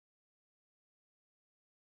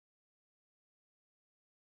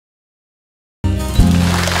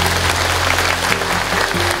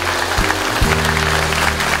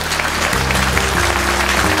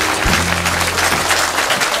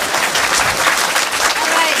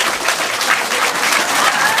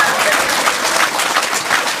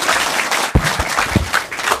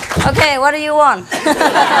Okay, what do you want?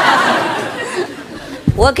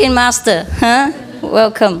 Working master, huh?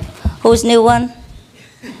 Welcome. Who's new one?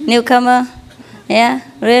 Newcomer? Yeah,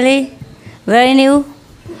 really? Very new?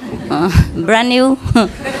 Brand new?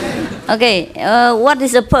 Okay, what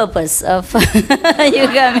is the purpose of you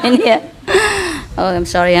coming here? Oh, I'm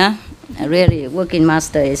sorry, huh? Really, working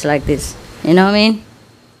master is like this. You know what I mean?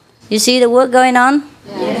 You see the work going on?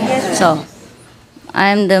 Yes. So,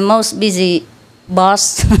 I'm the most busy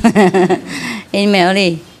boss in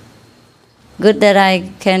Melody. Good that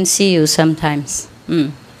I can see you sometimes.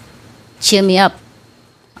 Cheer me up.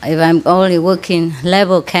 If I'm only working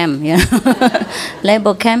labor camp, you know,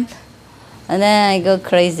 labor camp, and then I go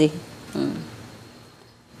crazy.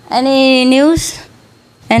 Any news?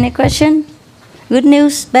 Any question? Good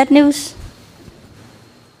news? Bad news?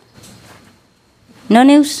 No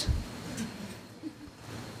news?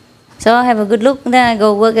 So I have a good look, then I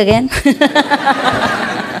go work again.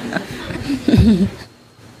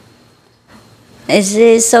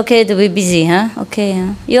 It's okay to be busy, huh? Okay,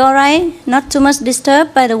 huh? You all right? Not too much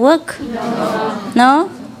disturbed by the work? No. No?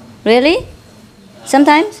 Really?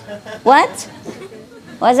 Sometimes? What?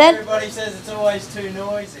 What's that? Everybody says it's always too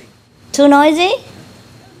noisy. Too noisy?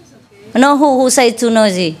 No, who says too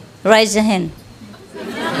noisy? Raise your hand.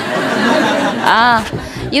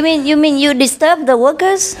 You mean you disturb the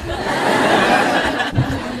workers? Is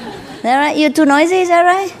that right? You're too noisy, is that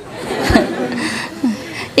right?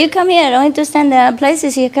 You come here, don't need to stand there.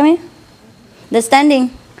 Places here, come here. The standing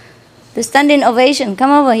ovation.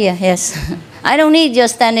 Come over here, yes. I don't need your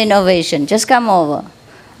standing ovation. Just come over.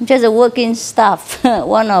 I'm just a working staff,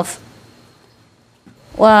 one of.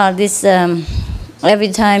 Wow, this,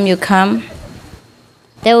 every time you come,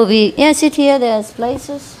 there will be, yeah, sit here, there's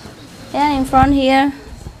places. Yeah, in front here,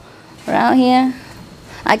 around here.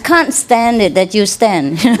 I can't stand it that you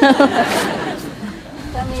stand, you know.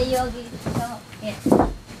 Come here, Yogi. Come up. Yeah.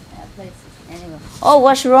 Anyway. Oh,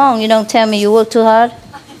 what's wrong? You don't tell me you work too hard?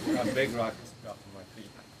 A big rock is dropped on my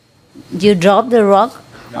feet. You dropped the rock?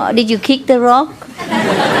 No. Did you kick the rock?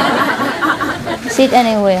 Sit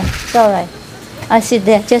anywhere. It's all right. I sit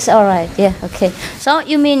there. Just all right. Yeah, okay. So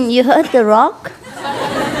you mean you hurt the rock?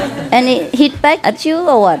 And it hit back at you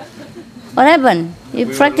or what? What happened? You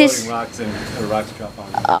practice? Were rocks and the rocks drop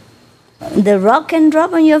on me. The rock can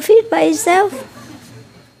drop on your feet by itself?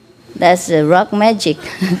 That's the rock magic.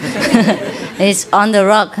 It's on the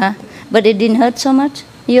rock, huh? But it didn't hurt so much?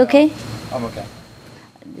 You okay? I'm okay.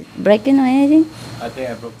 Breaking or anything? I think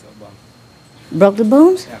I broke the bone. Broke the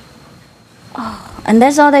bones? Yeah. Oh, and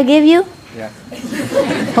that's all they gave you? Yeah.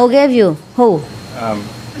 Who gave you? Who? A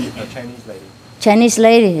Chinese lady. Chinese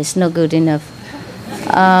lady is no good enough.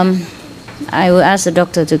 I will ask the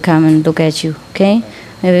doctor to come and look at you, okay?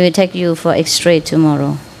 Maybe we'll take you for x-ray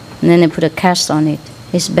tomorrow. And then they put a cast on it.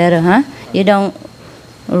 It's better, huh? You don't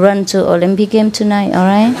run to Olympic game tonight, all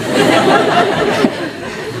right?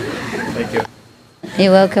 Thank you.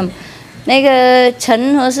 You're welcome. 那个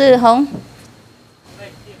陈或是红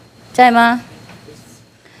在吗？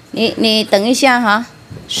你等一下哈，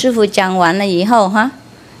师傅讲完了以后哈，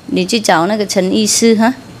你去找那个陈医师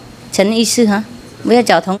哈，陈医师哈，不要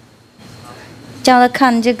找同，叫他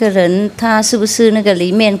看这个人他是不是那个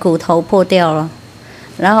里面骨头破掉了，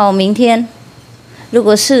然后明天如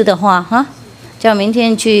果是的话哈，叫明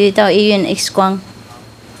天去到医院 X 光，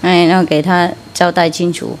哎，然后给他交代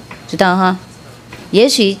清楚，知道哈？也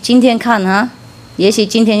许今天看哈，也许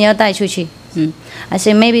今天要带出去，I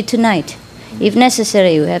say maybe tonight. If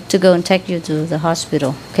necessary, we have to go and take you to the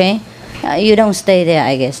hospital, okay? You don't stay there,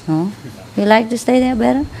 I guess, no? You like to stay there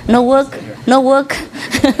better? No work? No work?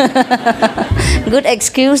 Good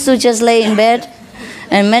excuse to just lay in bed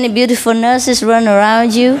and many beautiful nurses run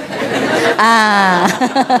around you.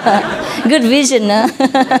 Good vision, huh?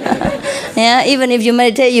 Yeah, even if you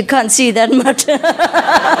meditate, you can't see that much.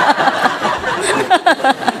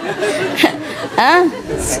 Huh?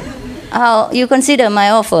 How you consider my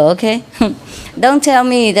offer, okay? Don't tell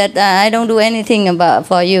me that I don't do anything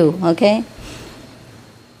for you, okay?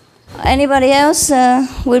 Anybody else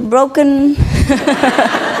with broken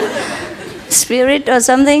spirit or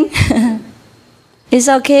something? It's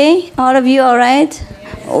okay? All of you all right?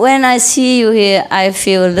 When I see you here, I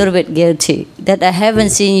feel a little bit guilty that I haven't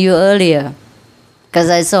seen you earlier. Because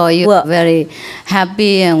I saw you were very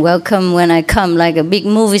happy and welcome when I come, like a big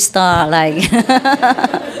movie star, like.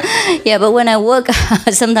 Yeah, but when I work,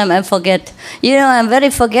 sometimes I forget. You know, I'm very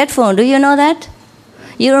forgetful. Do you know that?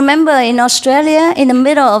 You remember in Australia, in the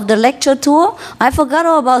middle of the lecture tour, I forgot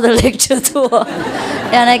all about the lecture tour.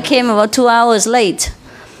 And I came about 2 hours late.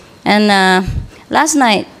 And last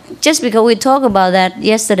night, just because we talked about that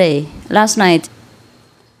yesterday, last night,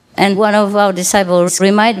 And one of our disciples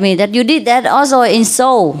reminded me that you did that also in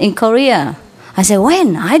Seoul, in Korea. I said,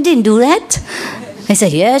 when? I didn't do that. He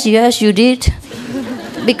said, yes, you did.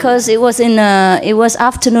 Because it was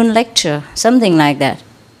afternoon lecture, something like that.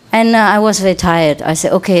 And I was very tired. I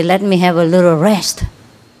said, okay, let me have a little rest.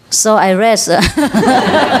 So I rest for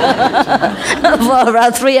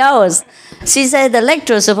around 3 hours. She said the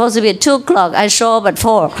lecture was supposed to be at 2 o'clock. I show up at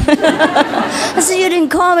 4. I said, you didn't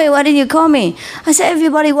call me. Why didn't you call me? I said,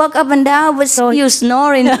 everybody walk up and down, but so you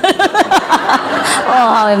snoring. Oh,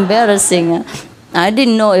 how embarrassing. I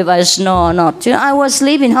didn't know if I snore or not. I was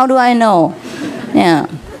sleeping. How do I know? Yeah.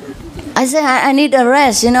 I said, I need a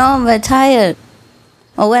rest, I'm very tired.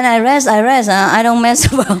 Or when I rest. I don't mess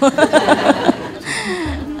about.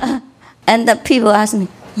 And the people ask me,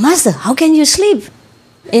 Master, how can you sleep?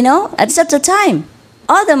 At such a time.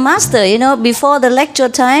 Other master, before the lecture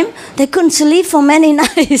time, they couldn't sleep for many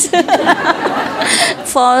nights.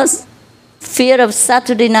 For fear of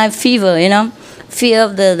Saturday night fever, Fear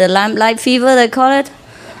of the lamplight fever, they call it.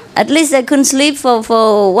 At least they couldn't sleep for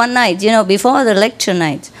one night, before the lecture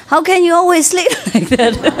night. How can you always sleep like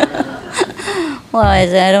that? Well, I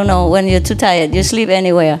don't know. When you're too tired, you sleep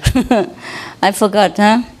anywhere. I forgot,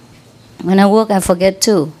 huh? When I work, I forget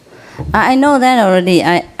too. I know that already.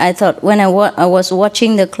 I thought when I was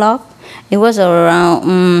watching the clock, it was around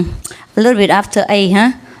a little bit after 8,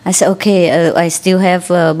 huh? I said, okay, I still have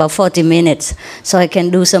about 40 minutes, so I can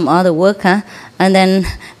do some other work, huh? And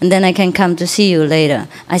then I can come to see you later.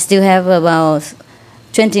 I still have about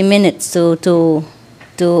 20 minutes to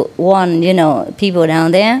warn, people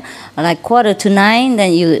down there. Like 8:45,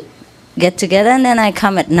 then you get together, and then I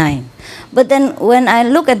come at 9. But then when I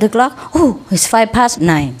look at the clock, oh, it's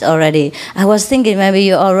 9:05 already. I was thinking maybe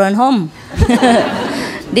you all run home.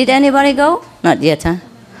 Did anybody go? Not yet, huh?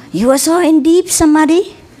 You were so in deep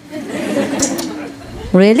samadhi?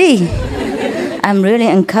 Really? I'm really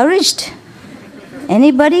encouraged.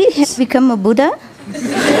 Anybody has become a Buddha?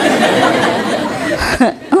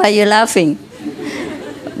 Why are you laughing?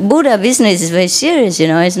 Buddha business is very serious,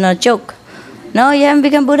 it's not a joke. No, you haven't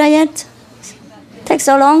become Buddha yet? Takes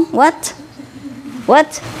so long? What?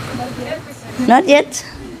 Not yet?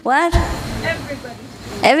 What?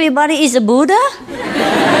 Everybody is a Buddha?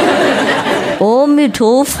 Oh, me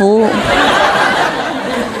too, fool.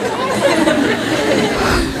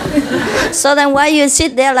 So then why you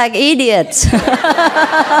sit there like idiots?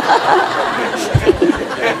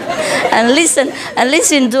 and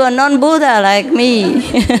listen to a non-Buddha like me.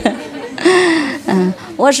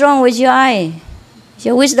 What's wrong with your eye?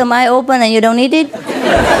 Your wisdom eye open and you don't need it?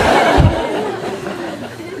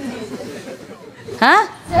 Huh?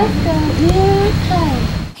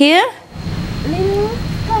 Here?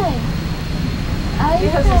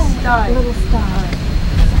 Little star.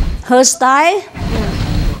 Her style? Yeah.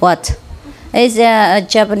 What? Is there a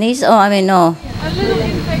Japanese? Oh, I mean, no. A little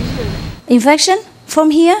infection. Infection? From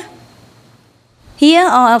here? Here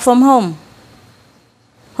or from home?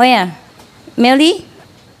 Where? Melly?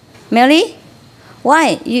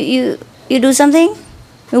 Why? You do something?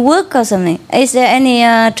 You work or something? Is there any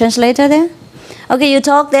translator there? Okay, you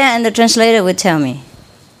talk there and the translator will tell me.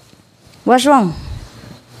 What's wrong?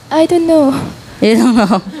 I don't know. You don't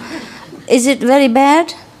know. Is it very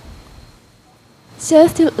bad?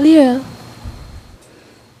 Just a little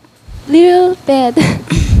bad.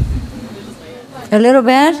 A little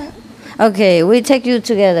bad? Okay, we take you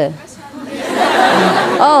together.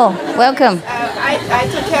 Oh, welcome. I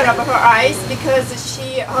took care of her eyes because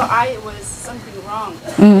her eye was something wrong.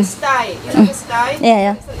 The sty, the sty?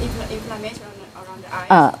 Yeah. Some inflammation around the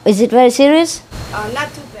eye. Is it very serious?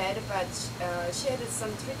 Not too bad, but she had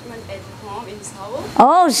some treatment at home in Seoul.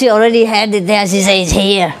 Oh, she already had it there. She says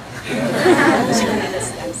here.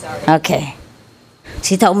 I'm sorry. Okay.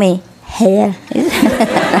 She told me here.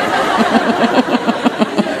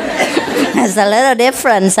 There's a little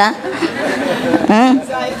difference, huh?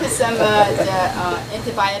 So I put some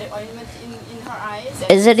antibiotic ointment in her eyes.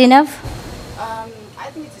 Is it enough? I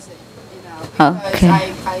think it is enough because Okay. I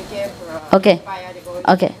gave her Okay. antibiotic ointment.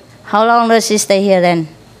 Okay. How long does she stay here then?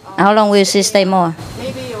 How long will she stay more?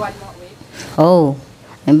 Maybe 1 more week. Oh,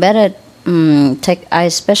 you better take eye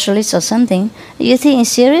specialist or something. You think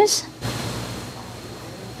it's serious? I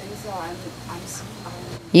don't think so.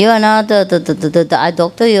 You are not the eye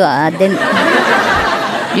doctor. You are then.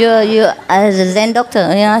 You as a Zen doctor.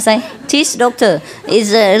 You know what I'm saying? Teeth doctor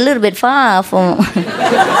is a little bit far from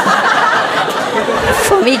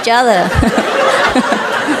from each other.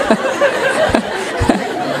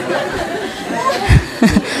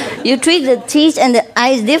 You treat the teeth and the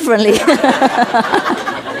eyes differently.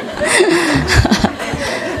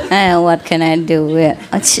 What can I do?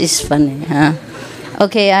 It's funny, huh?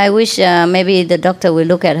 Okay, I wish maybe the doctor will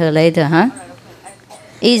look at her later, huh?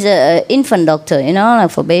 He's an infant doctor,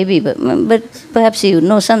 like for baby, but perhaps you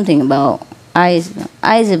know something about eyes.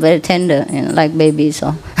 Eyes are very tender, like babies,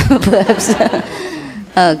 so perhaps.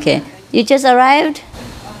 Okay, you just arrived?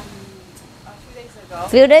 A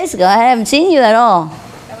few days ago. I haven't seen you at all.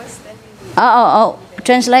 I was standing. Oh,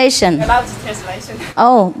 translation. About translation.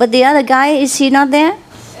 Oh, but the other guy, is he not there?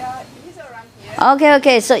 He's around here.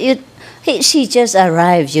 Okay, so she just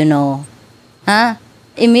arrived, huh?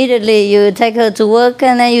 Immediately you take her to work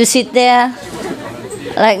and then you sit there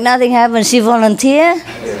like nothing happened. She volunteer?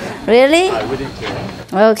 Really?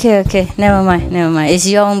 Okay, never mind. It's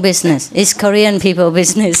your own business. It's Korean people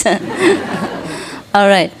business. All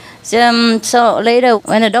right. So later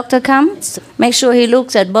when the doctor comes, make sure he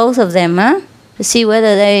looks at both of them, huh? To see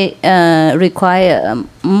whether they require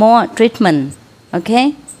more treatment.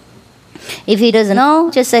 Okay? If he doesn't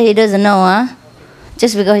know, just say he doesn't know, huh?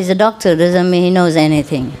 Just because he's a doctor doesn't mean he knows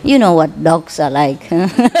anything. You know what dogs are like. Huh?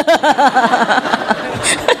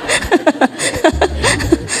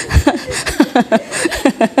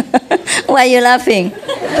 Why are you laughing?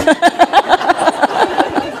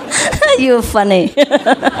 You're funny.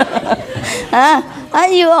 Huh? Are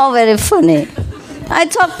you all very funny? I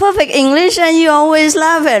talk perfect English and you always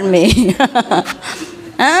laugh at me.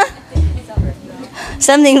 Huh?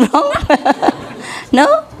 Something wrong?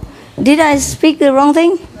 No? Did I speak the wrong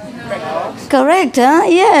thing? Correct, huh?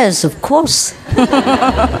 Yes, of course.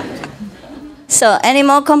 So, any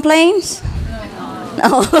more complaints?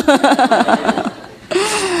 No.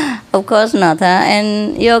 Of course not, huh?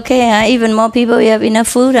 And you okay, huh? Even more people, you have enough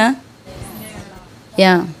food, huh?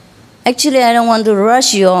 Yeah. Actually, I don't want to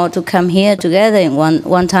rush you all to come here together in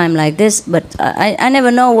one time like this, but I never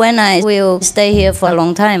know when I will stay here for a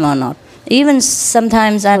long time or not. Even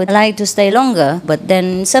sometimes I would like to stay longer, but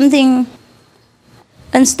then something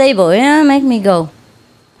unstable, make me go.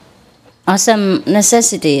 Or some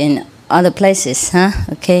necessity in other places, huh?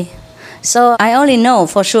 Okay. So I only know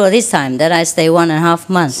for sure this time that I stay 1.5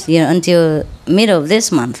 months, until middle of this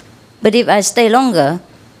month. But if I stay longer,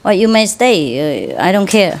 well, you may stay. I don't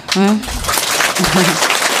care.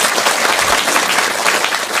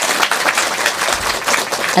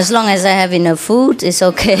 As long as I have enough food, it's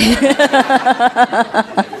okay.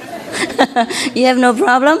 You have no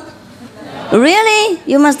problem? No. Really?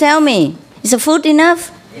 You must tell me. Is the food enough?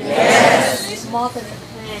 Yes. It's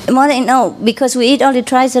more than no, because we eat only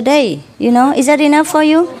twice a day. Is that enough for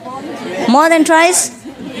you? More than twice?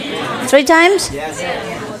 3 times? Yes.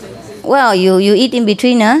 Well, you eat in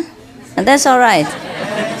between, huh? And that's all right.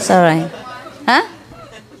 It's all right. Huh?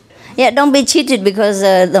 Yeah, don't be cheated because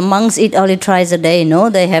the monks eat only twice a day. No,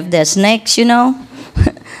 they have their snacks,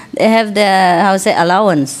 They have their,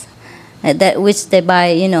 allowance. That which they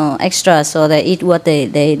buy, extra, so they eat what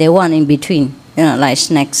they want in between, like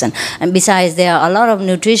snacks. And besides, there are a lot of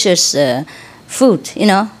nutritious food,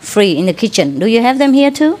 free in the kitchen. Do you have them here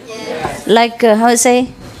too? Yes. Like, Lychee.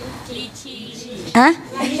 Huh?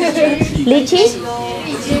 Lychee?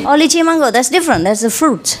 Oh, lychee mango, that's different. That's a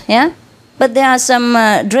fruit, yeah? But there are some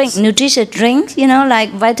nutritious drinks,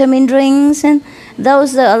 like vitamin drinks, and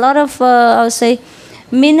those are a lot of,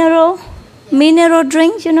 mineral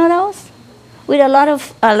drinks, those? With a lot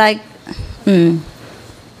of, like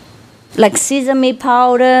sesame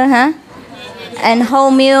powder, huh? And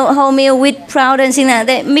wholemeal wheat powder and things like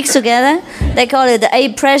that. They mix together. They call it the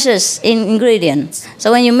 8 precious ingredients.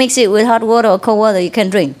 So when you mix it with hot water or cold water, you can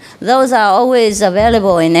drink. Those are always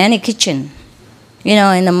available in any kitchen.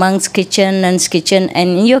 In the monk's kitchen, nun's kitchen, and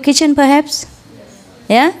in your kitchen perhaps?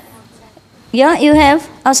 Yeah? Yeah, you have?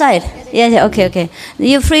 Outside? Yeah, okay.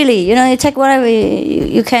 You freely, you take whatever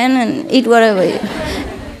you can and eat whatever.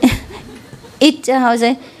 Eat,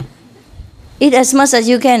 eat as much as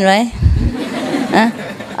you can, right?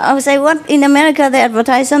 I would say, what in America they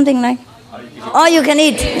advertise something like? All you can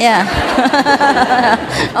eat, yeah.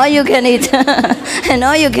 All you can eat, and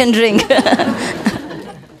all you can drink.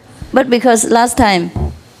 But because last time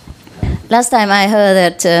I heard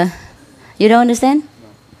that, you don't understand?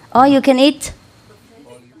 All you can eat?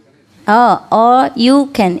 Oh, all you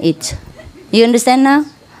can eat. You understand now?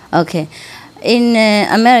 Okay. In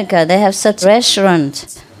America, they have such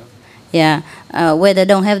restaurants, where they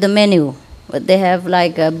don't have the menu. But they have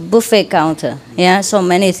like a buffet counter, so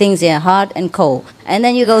many things there, hot and cold. And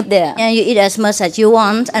then you go there and you eat as much as you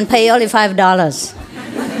want and pay only $5.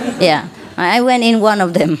 Yeah, I went in one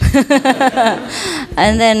of them.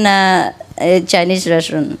 And then a Chinese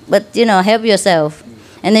restaurant. But, help yourself.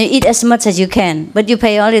 And then you eat as much as you can, but you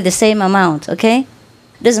pay only the same amount, okay?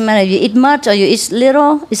 Doesn't matter if you eat much or you eat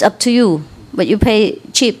little, it's up to you. But you pay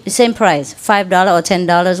cheap, same price, $5 or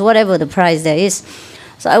 $10, whatever the price there is.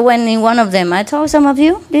 So I went in one of them. I told some of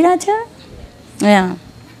you, did I tell? Yeah.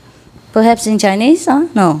 Perhaps in Chinese, huh?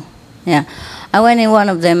 No. Yeah. I went in one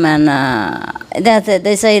of them and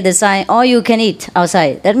they say the sign, all you can eat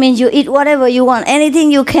outside. That means you eat whatever you want.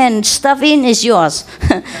 Anything you can stuff in is yours.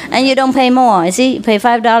 And you don't pay more. You see, you pay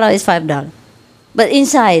 $5 is $5. But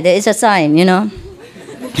inside there is a sign, you know.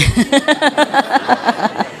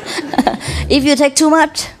 If you take too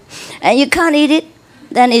much and you can't eat it,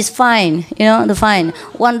 then it's fine, you know, the fine.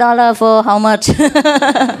 $1 for how much?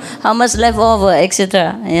 How much left over,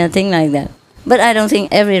 etc. Yeah, thing like that. But I don't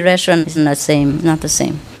think every restaurant is not the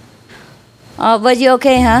same. Oh, but you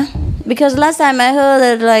okay, huh? Because last time I heard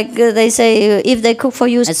that, like, they say if they cook for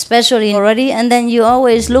you especially already, and then you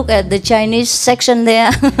always look at the Chinese section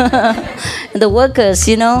there, the workers,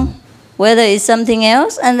 you know, whether it's something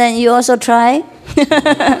else, and then you also try.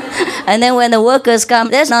 And then when the workers come,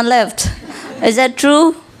 there's none left. Is that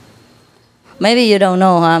true? Maybe you don't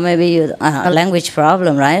know, huh? Maybe you a language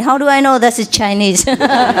problem, right? How do I know that is Chinese?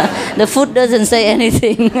 The food doesn't say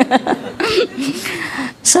anything.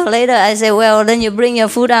 So later I say, well, then you bring your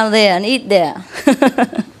food out there and eat there.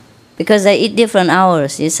 Because they eat different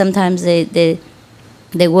hours. Sometimes they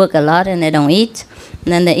work a lot and they don't eat,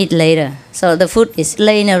 and then they eat later. So the food is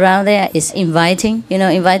laying around there, is inviting, you know,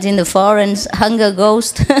 inviting the foreign hunger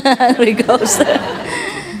ghost, hungry ghost.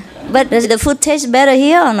 But does the food taste better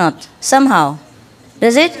here or not? Somehow.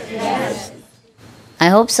 Does it? Yes. I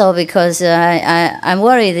hope so, because I'm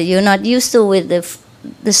worried that you're not used to with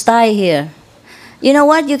the style here. You know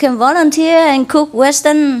what? You can volunteer and cook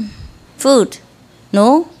Western food.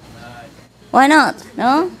 No? Why not?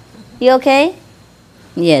 No? You okay?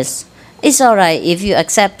 Yes. It's all right if you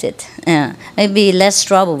accept it. Yeah. It'll be less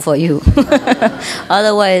trouble for you.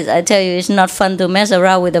 Otherwise, I tell you, it's not fun to mess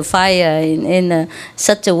around with the fire in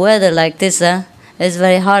such a weather like this. It's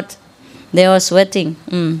very hot. They're all sweating.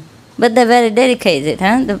 But they're very dedicated,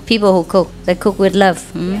 huh? The people who cook, they cook with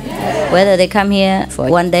love. Whether they come here for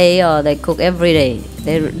one day or they cook every day,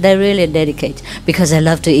 they really dedicate because they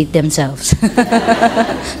love to eat themselves.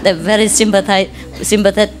 They're very sympathetic,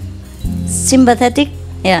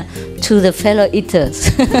 yeah, to the fellow eaters.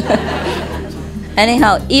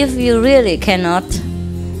 Anyhow, if you really cannot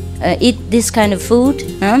eat this kind of food,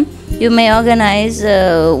 you may organize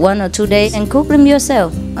 1 or 2 days and cook them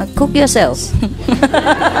yourself. Cook yourself.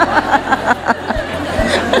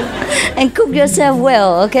 And cook yourself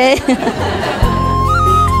well, okay?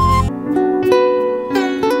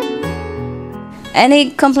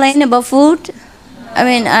 Any complaint about food? I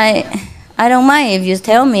mean, I don't mind if you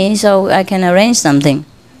tell me so I can arrange something.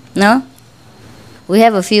 No? We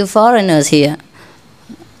have a few foreigners here.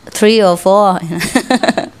 3 or 4.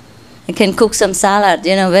 I can cook some salad,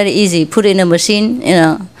 you know, very easy. Put it in a machine, you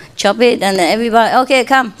know, chop it, and then everybody, okay,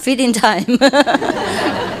 come, feeding time.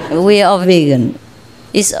 We are vegan.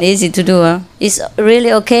 It's easy to do, huh? It's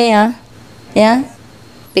really okay, huh? Yeah?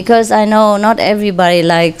 Because I know not everybody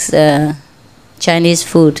likes Chinese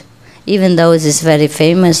food, even though it is very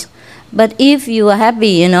famous. But if you are happy,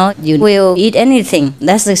 you know, you will eat anything.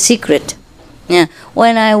 That's the secret. Yeah.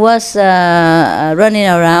 When I was running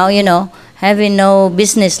around, you know, having no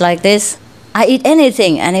business like this, I eat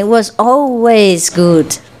anything, and it was always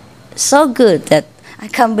good. So good that I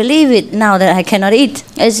can't believe it now that I cannot eat.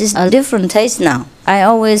 It's just a different taste now. I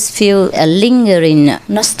always feel a lingering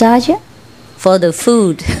nostalgia for the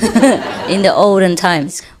food in the olden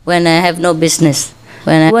times when I have no business.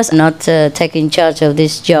 When I was not taking charge of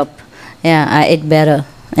this job, yeah, I ate better.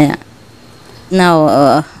 Yeah.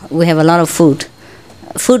 Now we have a lot of food.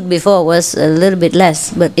 Food before was a little bit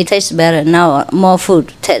less, but it tastes better. Now more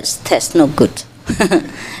food tastes no good.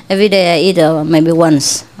 Every day I eat maybe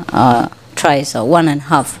once, twice, or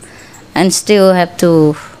 1.5, and still have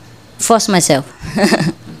to force myself.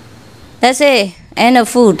 That's it. End of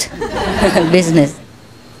food business.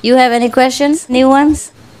 You have any questions? New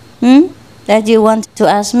ones? That you want to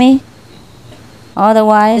ask me?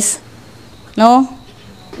 Otherwise, no?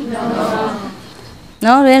 No.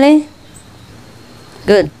 No, really?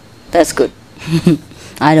 Good. That's good.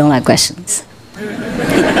 I don't like questions.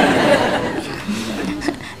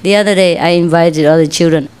 The other day, I invited all the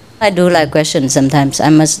children. I do like questions sometimes, I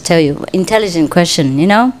must tell you. Intelligent question, you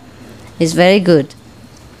know? It's very good.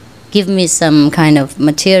 Give me some kind of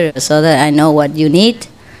material so that I know what you need.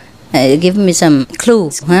 Give me some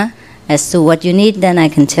clues as to what you need, then I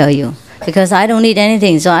can tell you. Because I don't need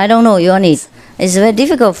anything, so I don't know your needs. It's very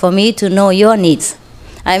difficult for me to know your needs.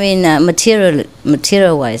 I mean,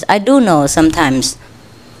 material-wise. I do know sometimes.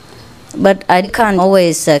 but I can't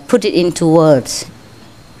always put it into words.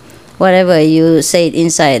 Whatever you say it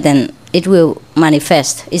inside, then it will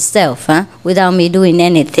manifest itself without me doing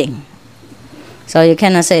anything. So you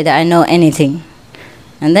cannot say that I know anything.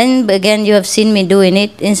 And then again, you have seen me doing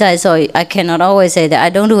it inside, so I cannot always say that I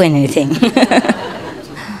don't do anything.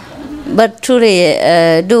 But truly,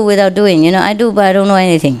 do without doing. You know, I do, but I don't know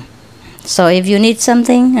anything. So if you need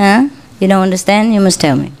something, you don't understand, you must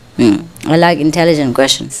tell me. I like intelligent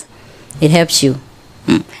questions. It helps you.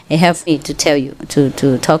 It helps me to tell you,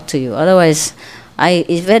 to talk to you. Otherwise,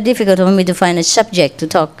 it's very difficult for me to find a subject to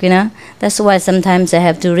talk, you know. That's why sometimes I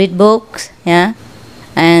have to read books,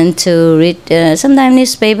 and to read sometimes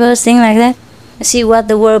newspapers, things like that. See what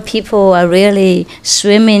the world people are really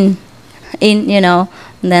swimming in, you know,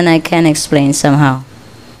 then I can explain somehow.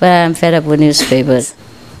 But I'm fed up with newspapers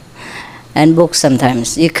and books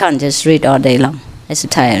sometimes. You can't just read all day long. It's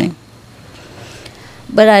tiring.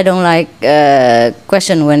 But I don't like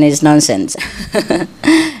question when it's nonsense.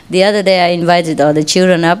 The other day I invited all the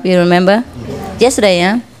children up, you remember? Yesterday,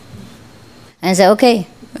 And I said, okay,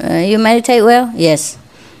 you meditate well? Yes.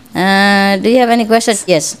 Do you have any questions?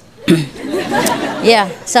 Yes. Yeah,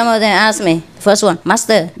 some of them asked me. First one,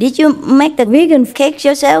 Master, did you make the vegan cake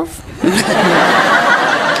yourself?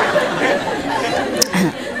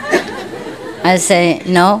 I say,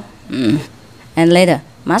 no. And later,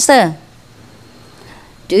 Master,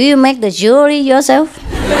 do you make the jewelry yourself?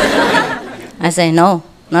 I say, no,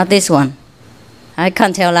 not this one. I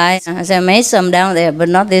can't tell lies. I say, I made some down there, but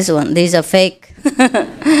not this one. These are fake.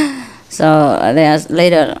 So there's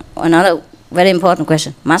later another very important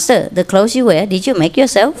question. Master, the clothes you wear, did you make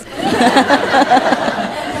yourself?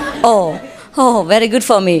 Oh, very good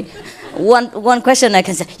for me. One question I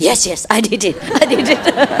can say, yes, I did it.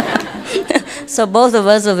 So both of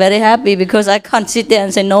us are very happy because I can't sit there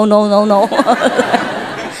and say, no.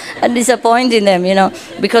 And disappointing them, you know,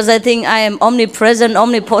 because I think I am omnipresent,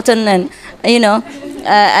 omnipotent, and, you know,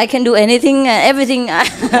 I can do anything, everything I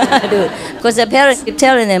do. Because the parents keep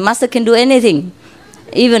telling them, Master can do anything.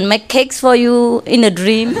 Even make cakes for you in a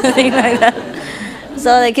dream, things like that.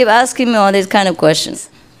 So they keep asking me all these kind of questions.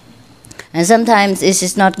 And sometimes it's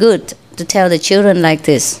just not good to tell the children like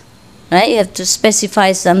this, right? You have to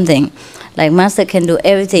specify something, like Master can do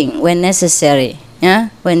everything when necessary,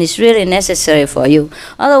 when it's really necessary for you.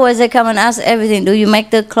 Otherwise, they come and ask everything. Do you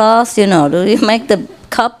make the cloth? You know, do you make the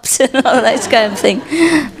cups? And all that kind of thing.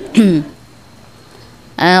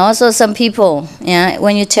 And also some people,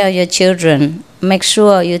 when you tell your children, make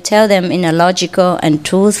sure you tell them in a logical and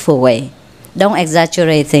truthful way. Don't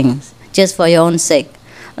exaggerate things, just for your own sake.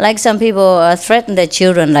 Like some people threaten their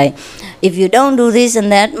children, like, if you don't do this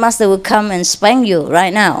and that, Master will come and spank you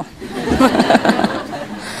right now.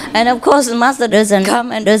 And of course, the Master doesn't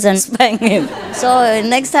come and doesn't spank him. So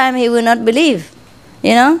next time he will not believe,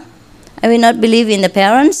 you know. He will not believe in the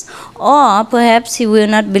parents, or perhaps he will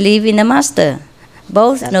not believe in the Master.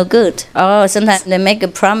 Both are no good. Or sometimes they make a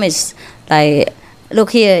promise, like,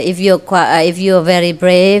 look here, if you're very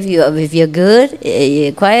brave, if you're good,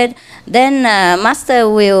 you're quiet, then Master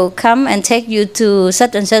will come and take you to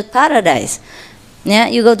such and such paradise. Yeah,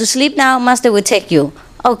 you go to sleep now, Master will take you.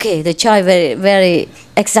 Okay, the child very, very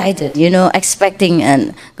excited, you know, expecting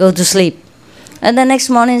and go to sleep. And the next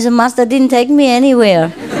morning, the Master didn't take me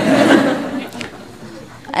anywhere.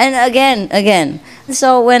 And again.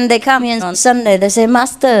 So when they come here on Sunday, they say,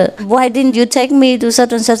 Master, why didn't you take me to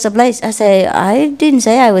such and such a place? I say, I didn't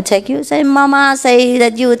say I would take you. Say, Mama say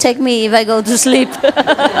that you would take me if I go to sleep.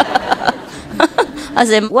 I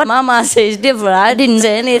say, what Mama says is different. I didn't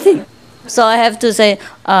say anything. So I have to say,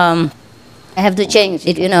 I have to change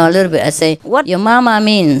it, you know, a little bit. I say, what your Mama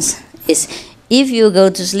means is, if you go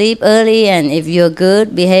to sleep early and if you're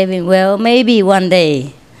good, behaving well, maybe one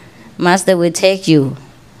day Master will take you.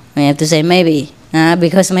 I have to say maybe.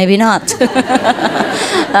 Because maybe not.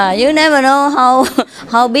 You never know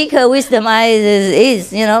how big her wisdom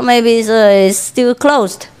is. You know, maybe it's still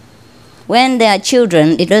closed. When they are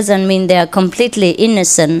children, it doesn't mean they are completely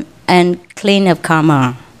innocent and clean of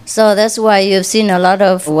karma. So that's why you've seen a lot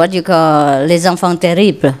of what you call les enfants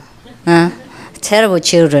terribles, terrible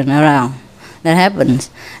children around. That happens,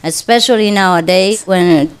 especially nowadays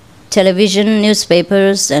when television,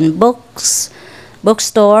 newspapers, and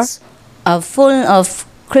bookstores are full of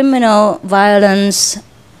criminal violence,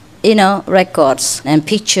 you know, records and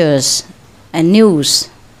pictures and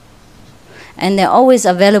news. And they're always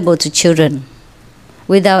available to children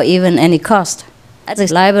without even any cost. At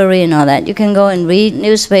the library and all that, you can go and read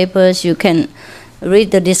newspapers, you can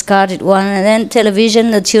read the discarded one, and then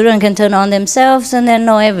television, the children can turn on themselves and then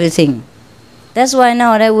know everything. That's why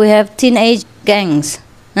nowadays we have teenage gangs,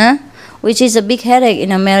 which is a big headache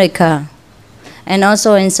in America and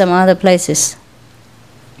also in some other places.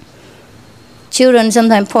 Children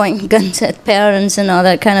sometimes point guns at parents and all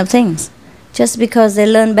that kind of things, just because they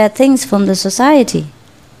learn bad things from the society.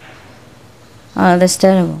 Oh, that's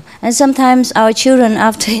terrible. And sometimes our children,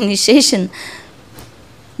 after initiation,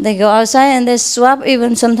 they go outside and they swap,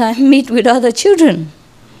 even sometimes meet with other children.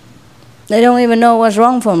 They don't even know what's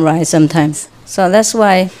wrong from right sometimes. So that's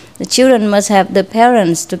why the children must have the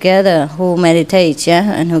parents together who meditate,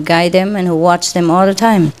 and who guide them and who watch them all the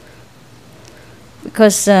time.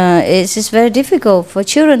 Because it's very difficult for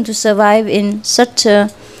children to survive in such a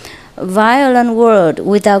violent world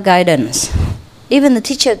without guidance. Even the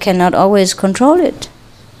teacher cannot always control it,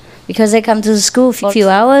 because they come to the school for a few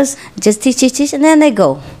hours, just teach, and then they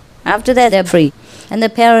go. After that, they're free. And the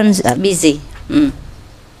parents are busy.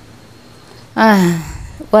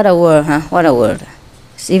 What a world, huh? What a world.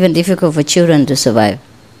 It's even difficult for children to survive.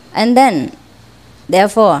 And then,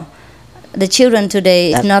 therefore, the children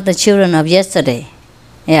today are not the children of yesterday.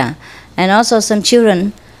 Yeah. And also some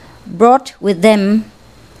children brought with them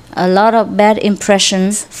a lot of bad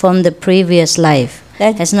impressions from the previous life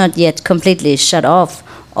that has not yet completely shut off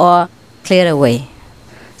or cleared away.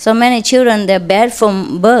 So many children, they're bad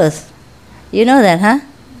from birth. You know that, huh?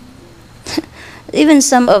 Even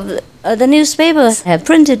some of the newspapers have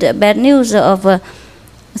printed bad news of a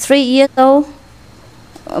 3-year-old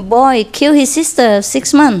boy killed his sister of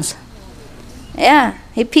 6 months. Yeah,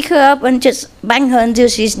 he picked her up and just banged her until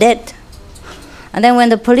she's dead. And then when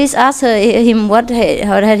the police asked him what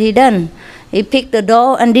had he done, he picked the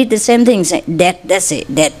door and did the same thing, said, dead, that's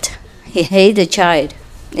it, dead. He hated the child.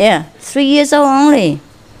 Yeah, 3 years old only.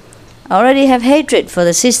 Already have hatred for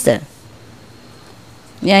the sister.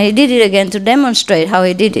 Yeah, he did it again to demonstrate how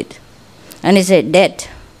he did it. And he said, dead,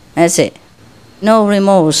 that's it. No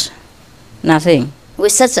remorse, nothing.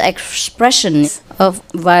 With such expressions of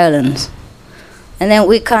violence. And then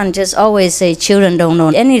we can't just always say children don't know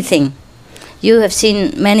anything. You have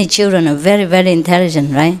seen many children are very, very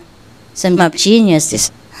intelligent, right? Some are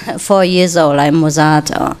geniuses, 4 years old, like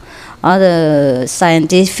Mozart or other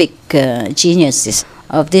scientific geniuses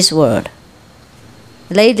of this world.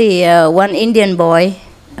 Lately, one Indian boy,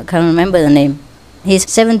 I can't remember the name, he's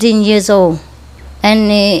 17 years old,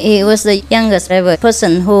 and he was the youngest ever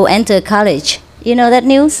person who entered college. You know that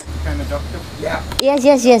news? Kind of doctor? Yeah.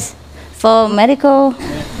 Yes. For medical,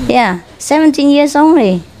 yeah, 17 years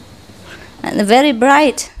only. And very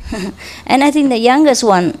bright. And I think the youngest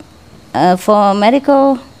one for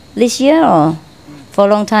medical this year or for a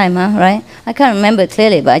long time, huh? Right? I can't remember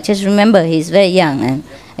clearly, but I just remember he's very young and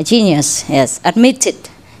a genius, yes, admitted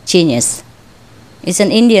genius. He's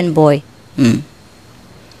an Indian boy.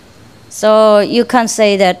 So you can't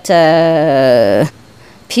say that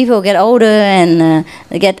people get older and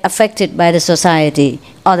get affected by the society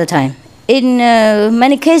all the time. In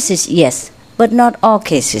many cases, yes. But not all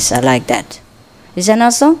cases are like that. Is that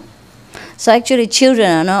not so? So actually children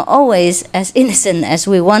are not always as innocent as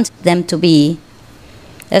we want them to be.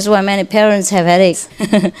 That's why many parents have headaches.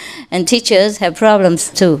 And teachers have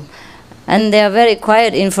problems too. And they are very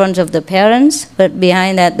quiet in front of the parents, but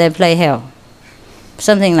behind that they play hell.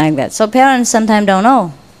 Something like that. So parents sometimes don't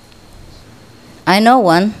know. I know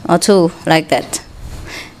one or two like that.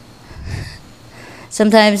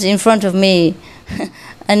 Sometimes in front of me,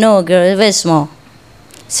 I know a girl, very small,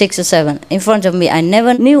 6 or 7. In front of me, I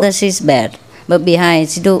never knew that she's bad. But behind,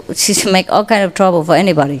 she make all kind of trouble for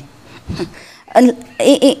anybody. And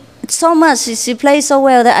so much, she plays so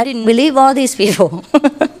well that I didn't believe all these people.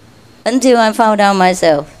 Until I found out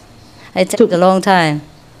myself. It took a long time,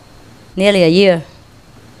 nearly a year.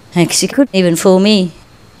 And she couldn't even fool me.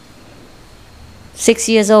 6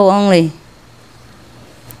 years old only.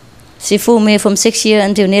 She fooled me from 6 years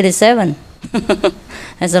until nearly 7.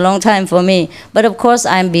 That's a long time for me. But of course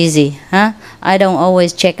I'm busy. Huh? I don't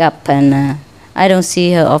always check up and I don't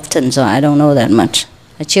see her often, so I don't know that much.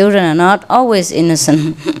 The children are not always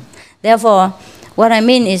innocent. Therefore, what I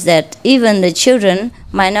mean is that even the children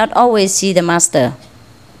might not always see the master.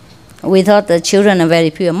 We thought the children are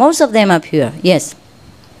very pure. Most of them are pure, yes.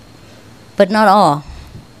 But not all.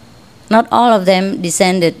 Not all of them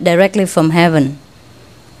descended directly from heaven.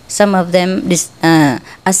 Some of them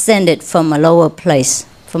ascended from a lower place,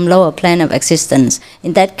 from lower plane of existence.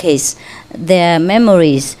 In that case, their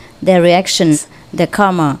memories, their reactions, their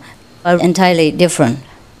karma are entirely different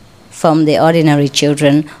from the ordinary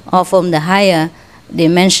children or from the higher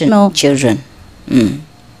dimensional children.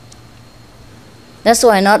 That's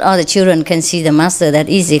why not all the children can see the master that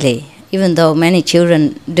easily, even though many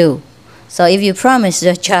children do. So if you promise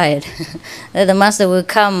your child that the master will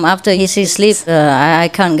come after he sleep, I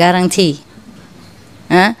can't guarantee.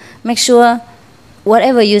 Make sure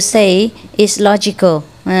whatever you say is logical,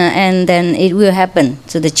 and then it will happen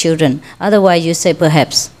to the children. Otherwise you say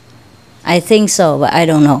perhaps. I think so, but I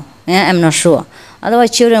don't know. I'm not sure.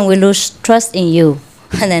 Otherwise children will lose trust in you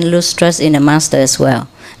and then lose trust in the master as well.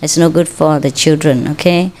 It's no good for the children,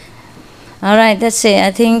 okay? All right, that's it.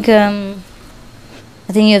 I think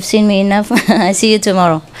you have seen me enough. I see you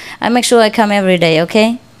tomorrow. I make sure I come every day,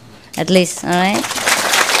 okay? At least, all right?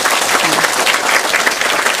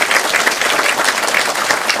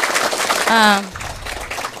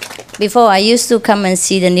 Before I used to come and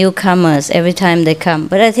see the newcomers every time they come,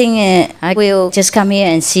 but I think I will just come here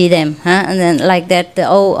and see them, and then like that the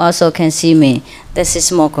old also can see me. This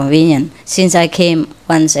is more convenient since I came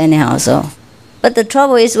once anyhow. So, but the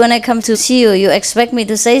trouble is when I come to see you, you expect me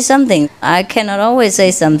to say something. I cannot always say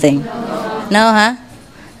something. No, huh?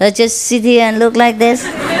 So just sit here and look like this.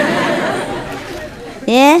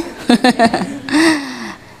 Yeah.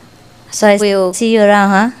 So I will see you around,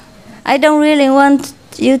 huh? I don't really want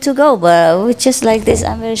you to go, but just like this,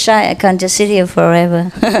 I'm very shy. I can't just sit here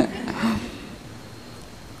forever.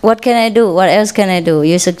 What can I do? What else can I do?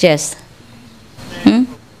 You suggest?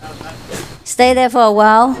 Stay there for a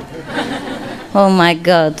while? Oh my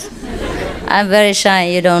God. I'm very shy,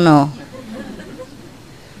 you don't know.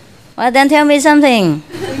 Well, then tell me something.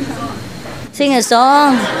 Sing a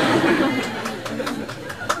song.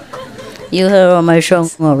 You heard my song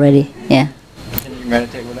already, yeah. Can you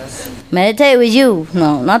meditate with us? Meditate with you?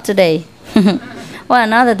 No, not today. Well,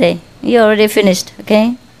 another day. You already finished,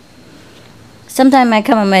 okay? Sometime I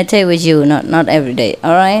come and meditate with you, not every day,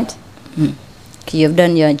 all right? You've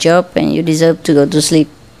done your job and you deserve to go to sleep.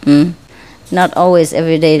 Not always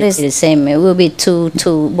every day it's the same. It will be too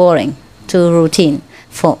boring, too routine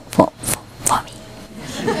for me.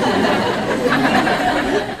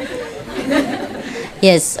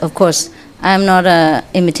 Yes, of course. I'm not an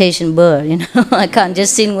imitation bird, you know. I can't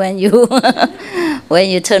just sing when you when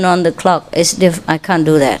you turn on the clock. I can't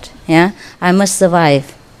do that. Yeah, I must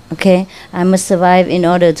survive. Okay, I must survive in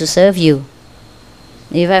order to serve you.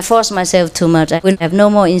 If I force myself too much, I will have no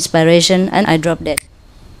more inspiration and I drop dead.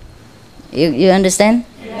 You understand?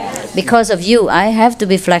 Yes. Because of you, I have to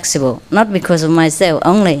be flexible, not because of myself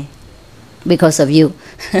only. Because of you.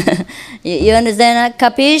 You understand?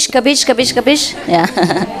 Capiche? Capiche? Capiche? Capiche? Yeah.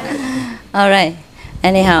 All right.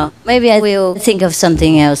 Anyhow, maybe I will think of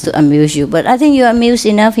something else to amuse you. But I think you're amused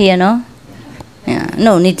enough here, no? Yeah.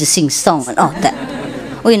 No need to sing song and all that.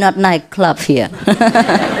 We're not nightclub here.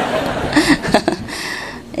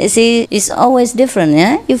 You see, it's always different,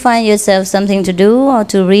 yeah? You find yourself something to do or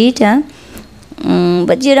to read, yeah?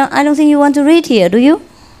 But I don't think you want to read here, do you?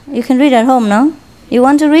 You can read at home, no? You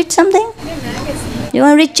want to read something? You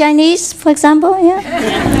want to read Chinese, for example, yeah?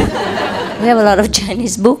 We have a lot of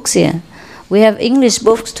Chinese books here. We have English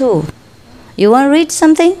books too. You want to read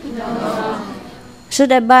something? No.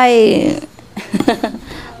 Should I buy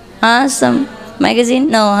some magazine?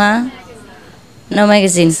 No, huh? No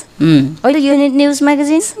magazines. Oh, you need news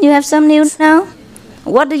magazines? You have some news now?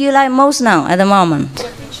 What do you like most now at the moment?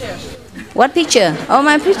 What picture? Oh,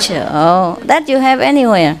 my picture. Oh, that you have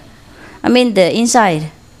anywhere. I mean the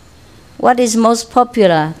inside. What is most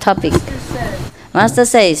popular topic? Master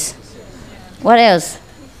says. What else?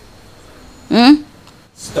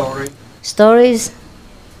 Stories.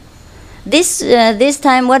 This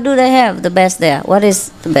time, what do they have the best there? What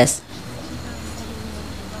is the best?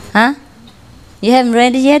 Huh? You haven't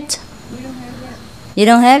read it yet? We don't have yet. You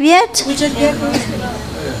don't have yet? We just get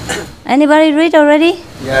Anybody read already?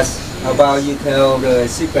 Yes. How about you tell the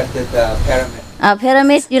secret of the pyramid?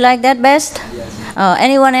 Pyramid, you like that best? Yes.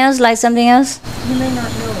 Anyone else like something else? You may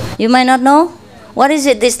not know. You might not know? What is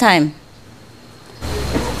it this time?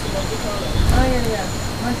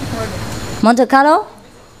 Monte Carlo?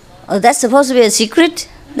 Oh, that's supposed to be a secret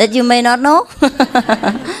that you may not know?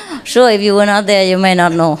 Sure, if you were not there, you may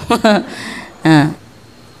not know.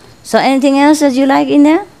 So anything else that you like in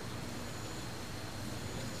there?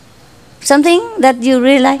 Something that you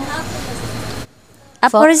really like?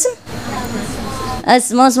 Aphorism? A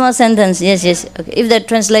small sentence, yes. Okay. If they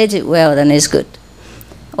translate it well, then it's good.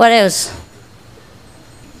 What else?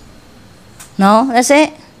 No, that's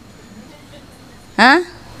it? Huh?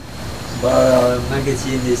 Well,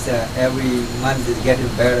 magazine is every month is getting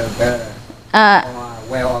better.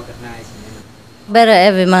 Well organized. Better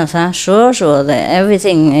every month, huh? Sure.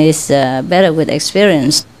 Everything is better with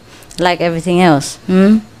experience, like everything else.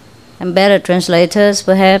 And better translators,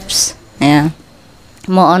 perhaps. Yeah.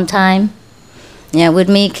 More on time. Yeah, with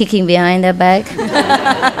me kicking behind their back,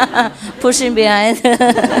 pushing behind.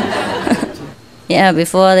 Yeah,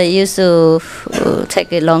 before they used to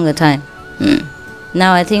take a longer time.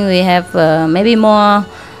 Now I think we have maybe more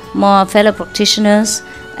fellow practitioners,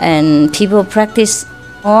 and people practice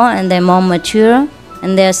more and they're more mature,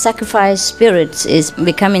 and their sacrifice spirits is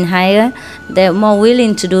becoming higher. They're more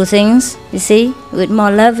willing to do things, you see, with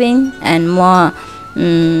more loving and more,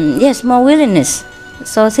 more willingness.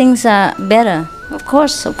 So things are better. Of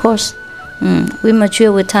course. We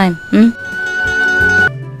mature with time.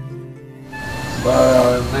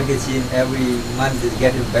 But magazine every month is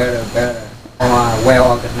getting better, more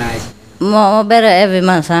well organized. More better every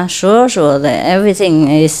month, huh? Sure. Everything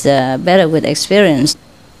is better with experience,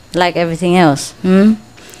 like everything else. And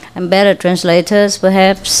better translators,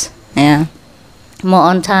 perhaps. Yeah. More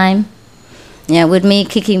on time. Yeah, with me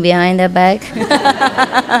kicking behind their back,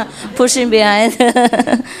 pushing behind.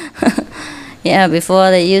 Yeah,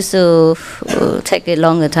 before they used to take a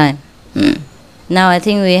longer time. Now I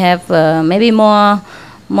think we have maybe more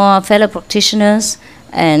fellow practitioners,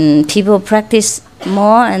 and people practice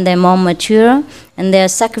more and they're more mature, and their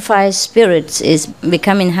sacrifice spirits is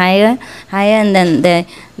becoming higher, and then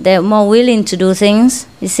they're more willing to do things,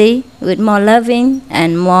 you see, with more loving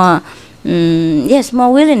and more,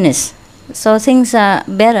 more willingness. So things are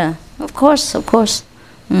better. Of course.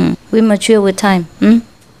 We mature with time.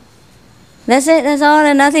 That's it? That's all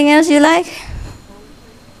and nothing else you like?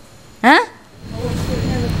 Huh?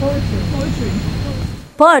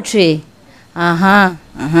 Poetry.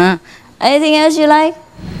 Anything else you like?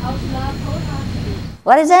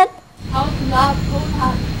 What is that?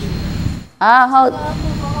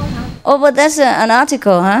 Oh, but that's an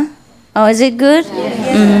article, huh? Oh, is it good?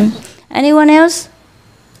 Yes. Anyone else?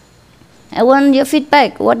 I want your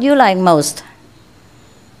feedback. What you like most?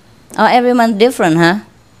 Oh, every month different, huh?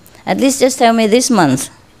 At least just tell me this month.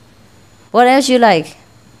 What else you like?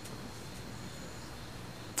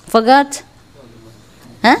 Forgot?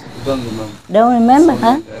 Huh? Don't remember,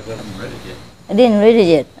 huh? I didn't read it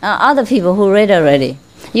yet. Other people who read already.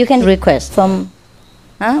 You can request from...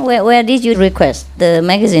 Huh? Where did you request the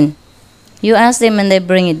magazine? You ask them and they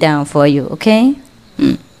bring it down for you, okay?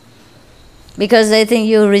 Because they think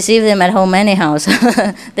you receive them at home anyhow. So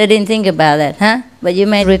they didn't think about that, huh? But you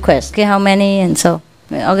may request, okay, how many, and so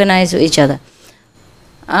we organize with each other.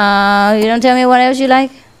 You don't tell me what else you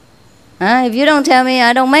like? Huh? If you don't tell me,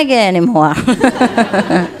 I don't make it anymore.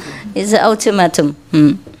 It's an ultimatum.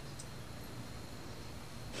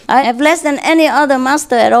 I have less than any other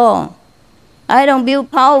master at all. I don't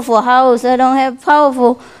build powerful house. I don't have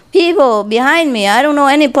powerful people behind me. I don't know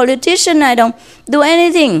any politician. I don't do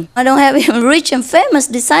anything. I don't have even rich and famous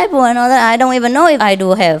disciple and all that. I don't even know if I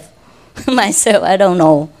do have myself. I don't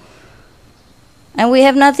know. And we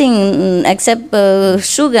have nothing except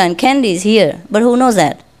sugar and candies here. But who knows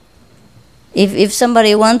that? If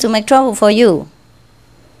somebody wants to make trouble for you,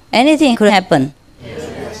 anything could happen.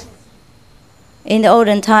 Yes. In the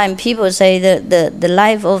olden time, people say the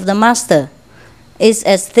life of the master is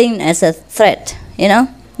as thin as a thread, you know,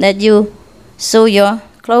 that you sew your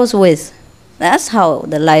clothes with. That's how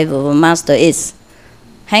the life of a master is.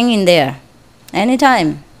 Hanging there,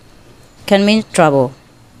 anytime, can mean trouble.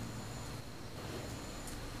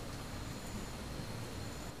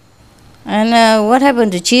 And what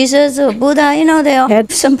happened to Jesus or Buddha? You know, they all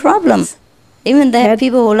had some problems. Even they had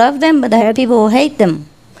people who love them, but they had people who hate them.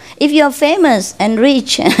 If you're famous and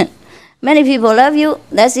rich, many people love you,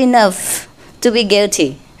 that's enough to be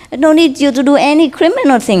guilty. No need you to do any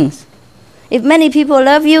criminal things. If many people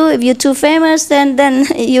love you, if you're too famous, then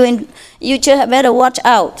you just better watch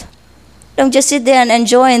out. Don't just sit there and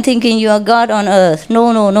enjoy and thinking you are God on earth.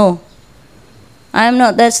 No. I'm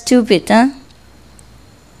not that stupid, huh?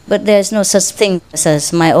 But there's no such thing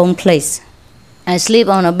as my own place. I sleep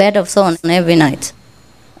on a bed of thorns every night.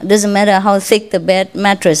 It doesn't matter how thick the bed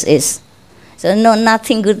mattress is. So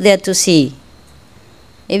nothing good there to see.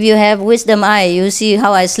 If you have wisdom eye, you see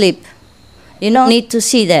how I sleep. You don't need to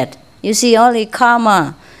see that. You see only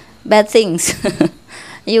karma, bad things.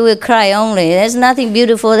 You will cry only. There's nothing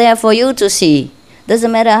beautiful there for you to see.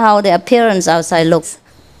 Doesn't matter how the appearance outside looks.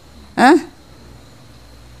 Huh?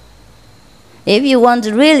 If you want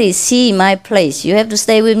to really see my place, you have to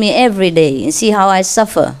stay with me every day and see how I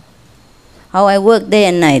suffer, how I work day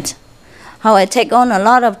and night, how I take on a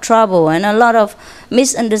lot of trouble and a lot of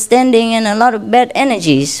misunderstanding and a lot of bad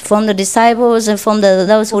energies from the disciples and from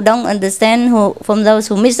those who don't understand, from those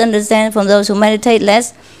who misunderstand, from those who meditate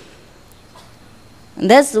less.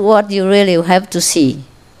 That's what you really have to see.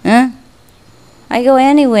 Huh? I go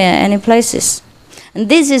anywhere, any places. And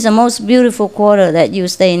this is the most beautiful quarter that you're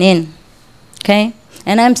staying in. Okay?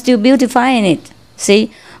 And I'm still beautifying it.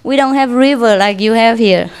 See? We don't have river like you have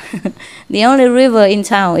here. The only river in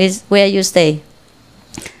town is where you stay.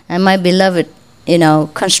 And my beloved,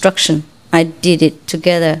 construction, I did it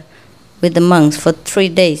together with the monks for 3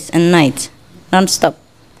 days and nights, non-stop.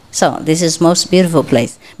 So this is most beautiful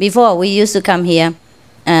place. Before, we used to come here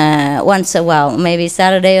once a while, maybe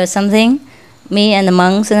Saturday or something. Me and the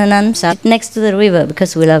monks and the nuns sit next to the river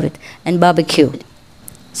because we love it, and barbecue.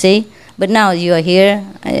 See? But now you are here,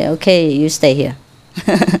 okay, you stay here.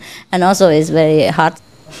 And also it's very hot.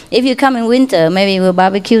 If you come in winter, maybe we'll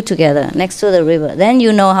barbecue together next to the river. Then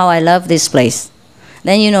you know how I love this place.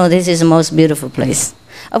 Then you know this is the most beautiful place.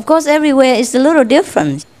 Of course, everywhere is a little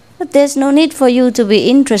different. But there's no need for you to be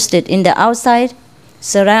interested in the outside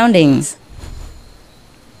surroundings.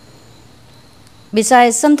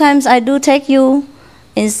 Besides, sometimes I do take you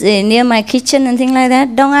near my kitchen and things like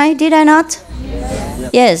that. Don't I? Did I not?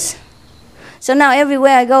 Yes. So now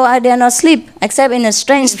everywhere I go, I dare not sleep, except in a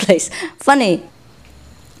strange place. Funny.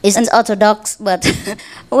 It's unorthodox, but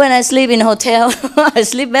when I sleep in a hotel, I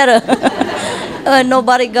sleep better. No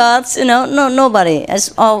bodyguards, no nobody.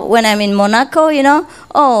 Or when I'm in Monaco,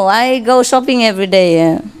 I go shopping every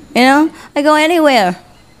day. I go anywhere.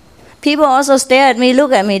 People also stare at me,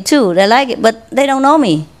 look at me too. They like it, but they don't know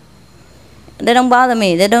me. They don't bother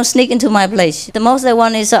me. They don't sneak into my place. The most they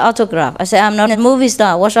want is an autograph. I say, I'm not a movie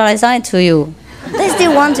star. What shall I sign to you? They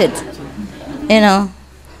still want it,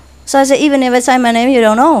 So I say, even if I sign my name, you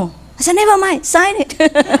don't know. I said, never mind, sign it.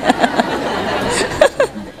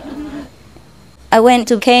 I went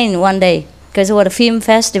to Cannes one day because it was a film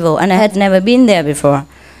festival and I had never been there before.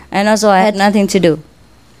 And also I had nothing to do.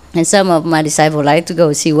 And some of my disciples like to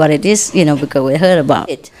go see what it is, because we heard about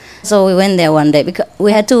it. So we went there one day because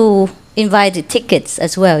we had to invite tickets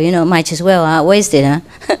as well, might as well waste it, huh?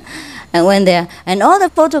 And went there. And all the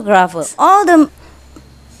photographers, all the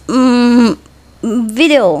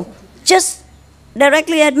video, just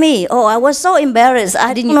directly at me. Oh, I was so embarrassed.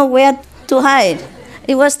 I didn't know where to hide.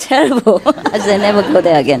 It was terrible. I said, never go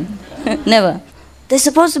there again. Never. They're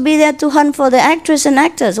supposed to be there to hunt for the actress and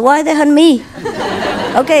actors. Why they hunt me?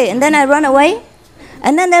 Okay, and then I run away.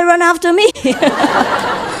 And then they run after me.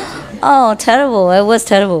 Oh, terrible. It was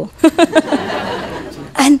terrible.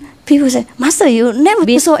 And people say, Master, you never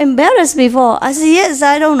been so embarrassed before. I said, yes,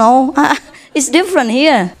 I don't know. It's different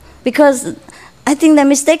here. Because I think they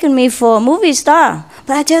mistaken me for a movie star.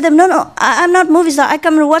 But I tell them, no, I'm not a movie star. I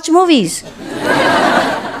come to watch movies.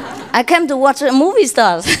 I came to watch movie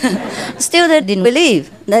stars. Still, they didn't believe.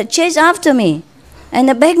 They chased after me. And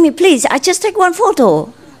they begged me, please, I just take one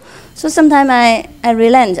photo. So sometimes I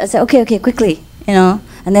relent. I say, okay, quickly, And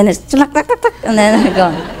then it's tuck, tuck, tuck, tuck, and then I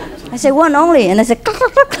go. I say, one only. And I say, tuck,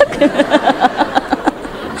 tuck, tuck, tuck.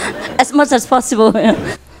 As much as possible.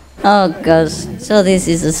 Oh, gosh. So this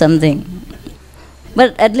is something.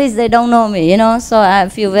 But at least they don't know me, So I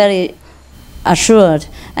feel very assured.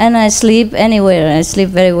 And I sleep anywhere. I sleep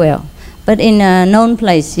very well. But in a known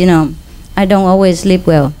place, I don't always sleep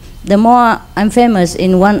well. The more I'm famous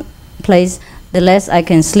in one place, the less I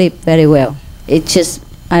can sleep very well. It's just,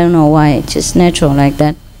 I don't know why, it's just natural like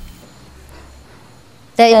that.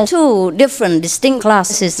 There are two different distinct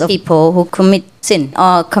classes of people who commit sin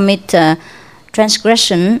or commit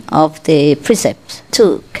transgression of the precepts.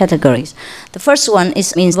 Two categories. The first one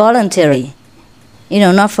means voluntary,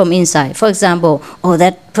 not from inside. For example,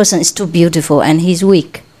 that person is too beautiful and he's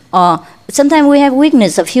weak. Or sometimes we have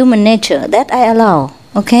weakness of human nature. That I allow,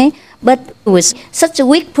 okay? But with such a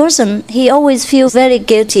weak person, he always feels very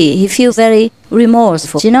guilty. He feels very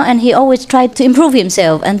remorseful, and he always tries to improve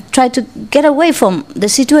himself and try to get away from the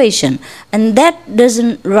situation. And that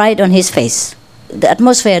doesn't write on his face. The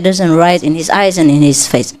atmosphere doesn't write in his eyes and in his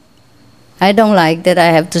face. I don't like that I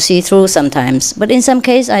have to see through sometimes. But in some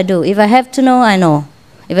case, I do. If I have to know, I know.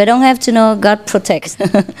 If I don't have to know, God protects.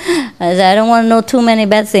 I don't want to know too many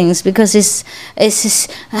bad things because it's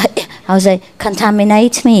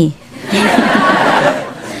contaminate me.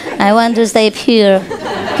 I want to stay pure.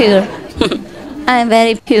 I'm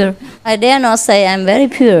very pure. I dare not say I'm very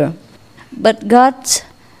pure. But God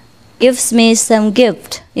gives me some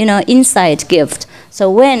gift, insight gift. So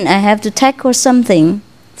when I have to tackle something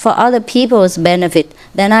for other people's benefit,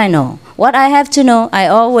 then I know. What I have to know, I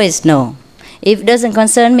always know. If it doesn't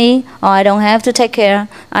concern me or I don't have to take care,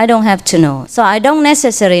 I don't have to know. So I don't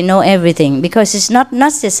necessarily know everything because it's not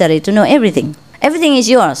necessary to know everything. Everything is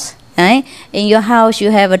yours. Right? In your house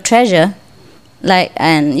you have a treasure,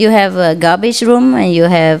 and you have a garbage room and you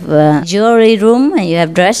have a jewelry room and you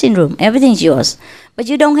have dressing room. Everything's yours. But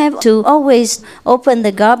you don't have to always open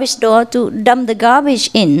the garbage door to dump the garbage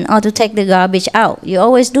in or to take the garbage out. You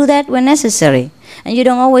always do that when necessary. And you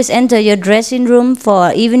don't always enter your dressing room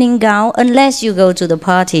for evening gown unless you go to the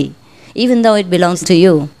party, even though it belongs to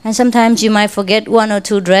you. And sometimes you might forget 1 or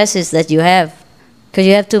 2 dresses that you have, because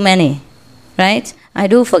you have too many, right? I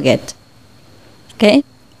do forget. Okay?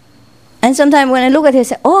 And sometimes when I look at it, I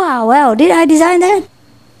say, oh, wow, did I design that?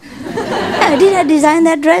 Yeah, did I design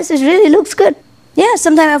that dress? It really looks good. Yeah,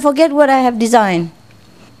 sometimes I forget what I have designed.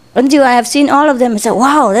 Until I have seen all of them, I say,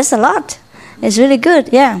 wow, that's a lot. It's really good,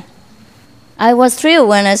 yeah. I was thrilled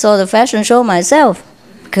when I saw the fashion show myself,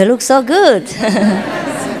 because it looks so good.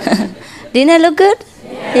 Didn't it look good?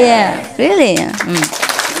 Yeah, really. Yeah.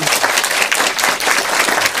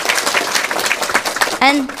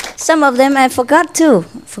 And some of them I forgot too.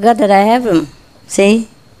 Forgot that I have them. See?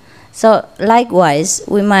 So likewise,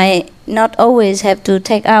 we might not always have to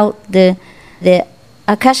take out the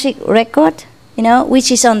Akashic record,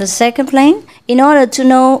 which is on the second plane, in order to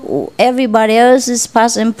know everybody else's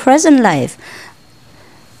past and present life.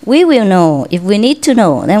 We will know. If we need to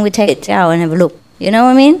know, then we take it out and have a look. You know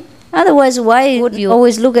what I mean? Otherwise, why would you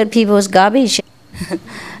always look at people's garbage?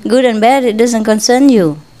 Good and bad, it doesn't concern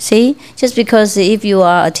you. See? Just because if you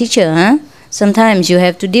are a teacher, sometimes you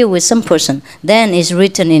have to deal with some person. Then it's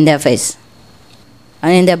written in their face.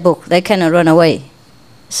 And in their book. They cannot run away.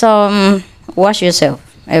 So, wash yourself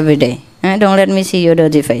every day. Don't let me see your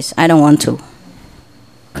dirty face. I don't want to.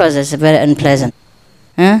 Because it's very unpleasant.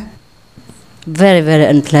 Very, very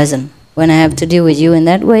unpleasant. When I have to deal with you in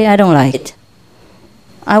that way, I don't like it.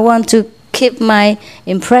 I want to keep my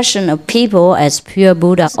impression of people as pure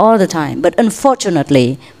Buddha all the time. But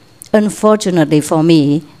unfortunately for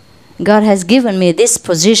me, God has given me this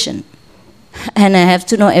position. And I have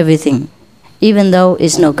to know everything, even though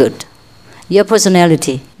it's no good. Your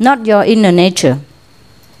personality, not your inner nature,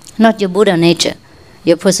 not your Buddha nature,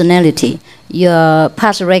 your personality, your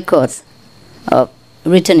past records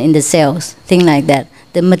written in the cells, things like that,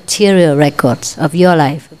 the material records of your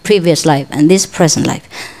life, previous life, and this present life,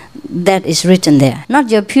 that is written there. Not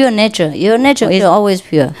your pure nature. Your nature is always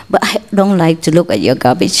pure. But I don't like to look at your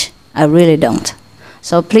garbage. I really don't.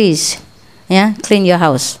 So please, clean your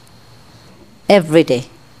house every day.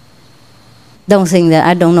 Don't think that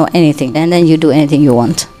I don't know anything, and then you do anything you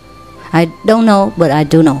want. I don't know, but I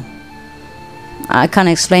do know. I can't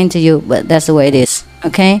explain to you, but that's the way it is.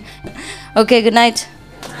 Okay? Okay, good night.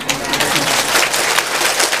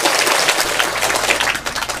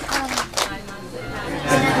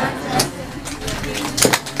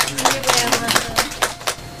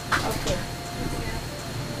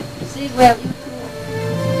 See where